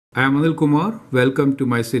I am Anil Kumar. Welcome to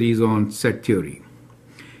my series on set theory.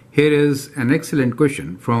 Here is an excellent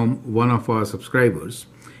question from one of our subscribers,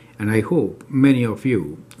 and I hope many of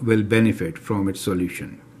you will benefit from its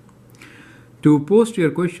solution. To post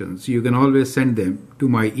your questions, you can always send them to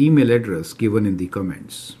my email address given in the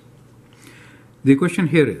comments. The question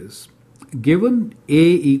here is, given A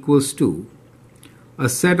equals to a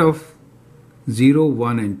set of 0,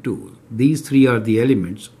 1 and 2, these three are the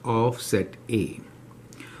elements of set A.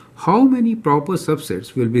 How many proper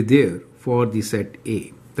subsets will be there for the set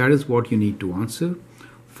A? That is what you need to answer.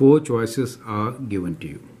 4 choices are given to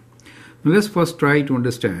you. Now let's first try to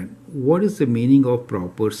understand what is the meaning of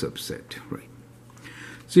proper subset, right?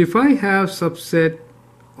 So if I have subset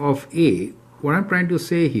of A, what I'm trying to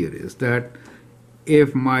say here is that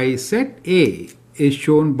if my set A is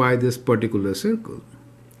shown by this particular circle,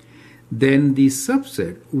 then the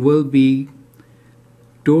subset will be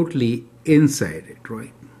totally inside it,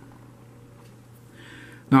 right?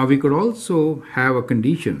 Now we could also have a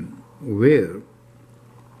condition where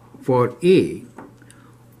for A,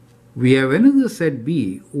 we have another set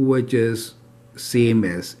B which is same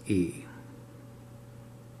as A.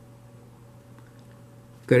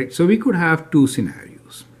 Correct? So we could have two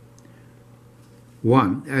scenarios.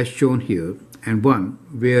 One as shown here and one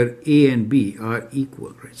where A and B are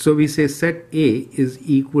equal. Right? So we say set A is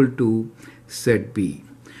equal to set B.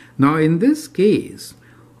 Now in this case,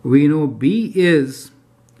 we know B is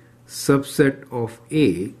subset of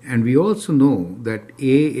A, and we also know that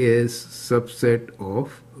A is subset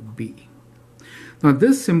of B. Now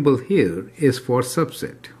this symbol here is for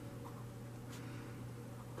subset.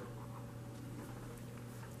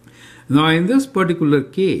 Now in this particular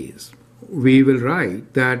case, we will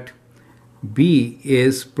write that B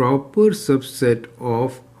is proper subset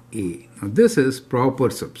of A. Now this is proper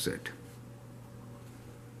subset.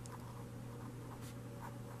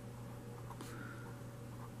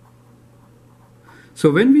 So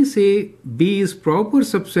when we say B is proper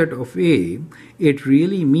subset of A, it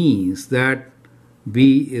really means that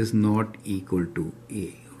B is not equal to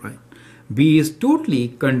A, right? B is totally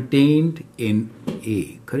contained in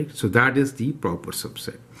A, correct? So that is the proper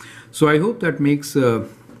subset. So I hope that makes the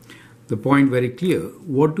point very clear.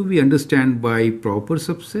 What do we understand by proper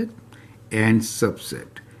subset and subset?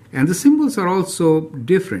 And the symbols are also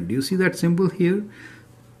different. Do you see that symbol here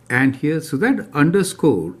and here? So that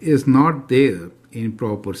underscore is not there in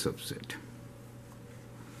proper subset.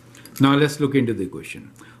 Now let's look into the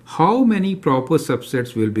question. How many proper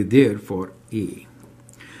subsets will be there for A?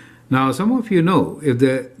 Now some of you know if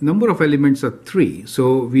the number of elements are 3,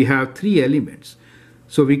 so we have 3 elements.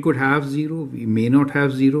 So we could have 0, we may not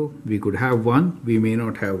have 0, we could have 1, we may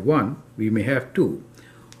not have 1, we may have 2,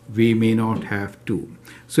 we may not have 2.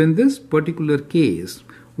 So in this particular case,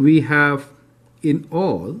 we have in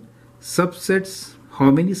all subsets,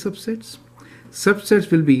 how many subsets? Subsets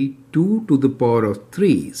will be 2 to the power of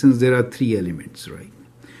 3 since there are 3 elements, right?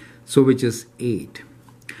 So which is 8.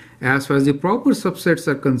 As far as the proper subsets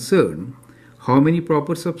are concerned, how many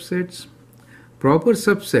proper subsets? Proper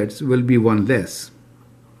subsets will be 1 less.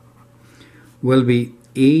 Will be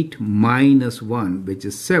 8 minus 1, which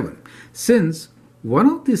is 7. Since one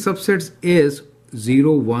of the subsets is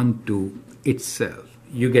 0, 1, 2 itself.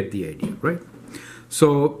 You get the idea, right?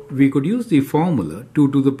 So we could use the formula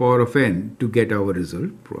 2 to the power of n to get our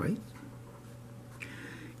result, right?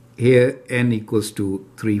 Here n equals to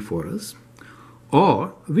 3 for us.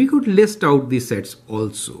 Or we could list out the sets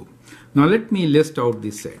also. Now let me list out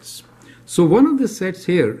the sets. So one of the sets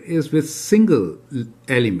here is with single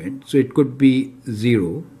element. So it could be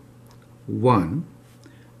 0, 1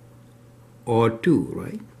 or 2,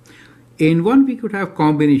 right? In 1 we could have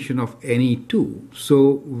combination of any 2.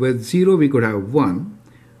 So with 0 we could have 1,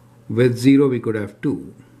 with 0 we could have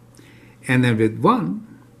 2, and then with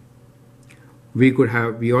 1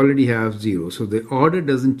 we already have 0. So the order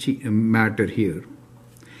doesn't matter here.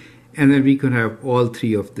 And then we could have all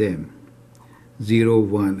 3 of them, 0,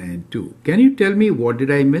 1 and 2. Can you tell me what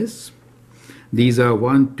did I miss? These are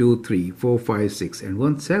 1, 2, 3, 4, 5, 6 and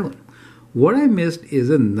 1, 7. What I missed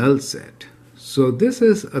is a null set. So this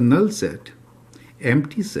is a null set,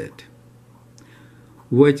 empty set,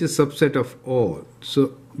 which is subset of all.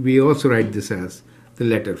 So we also write this as the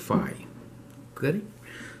letter phi. Correct?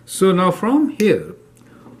 So now from here,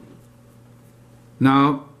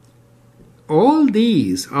 now all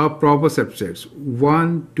these are proper subsets.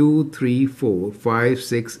 1, 2, 3, 4, 5,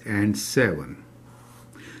 6 and 7.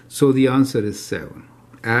 So the answer is 7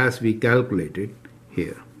 as we calculated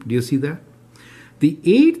here. Do you see that? The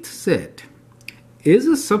 8th set is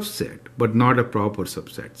a subset but not a proper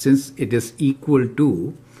subset since it is equal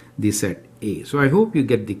to the set A. So I hope you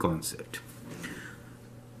get the concept,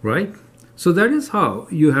 right? So that is how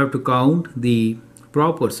you have to count the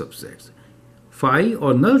proper subsets. Phi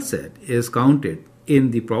or null set is counted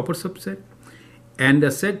in the proper subset, and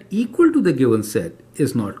a set equal to the given set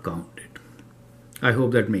is not counted. I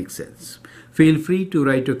hope that makes sense. Feel free to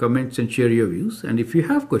write your comments and share your views, and if you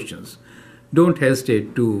have questions, don't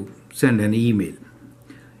hesitate to send an email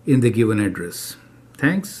in the given address.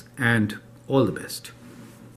 Thanks and all the best.